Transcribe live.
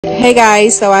Hey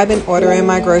guys, so I've been ordering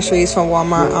my groceries from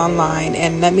Walmart online,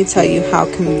 and let me tell you how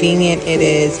convenient it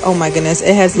is. Oh my goodness,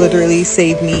 it has literally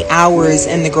saved me hours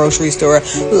in the grocery store.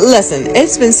 Listen,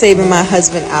 it's been saving my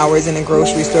husband hours in the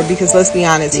grocery store because let's be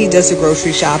honest, he does the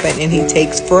grocery shopping and he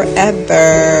takes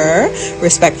forever,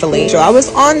 respectfully. So I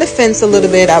was on the fence a little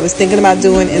bit. I was thinking about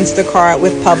doing Instacart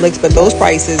with Publix, but those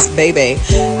prices, baby.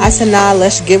 I said, nah,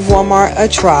 let's give Walmart a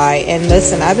try. And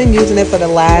listen, I've been using it for the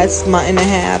last month and a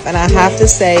half, and I have to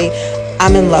say,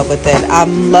 I'm in love with it.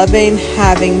 I'm loving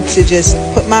having to just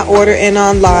put my order in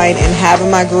online and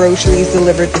having my groceries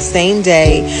delivered the same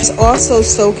day. It's also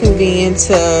so convenient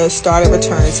to start a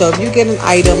return. So if you get an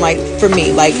item, like for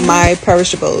me, like my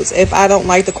perishables, if I don't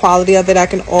like the quality of it, I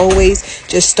can always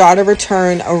just start a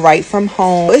return right from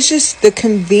home. It's just the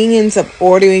convenience of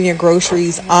ordering your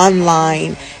groceries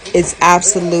online is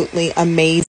absolutely amazing.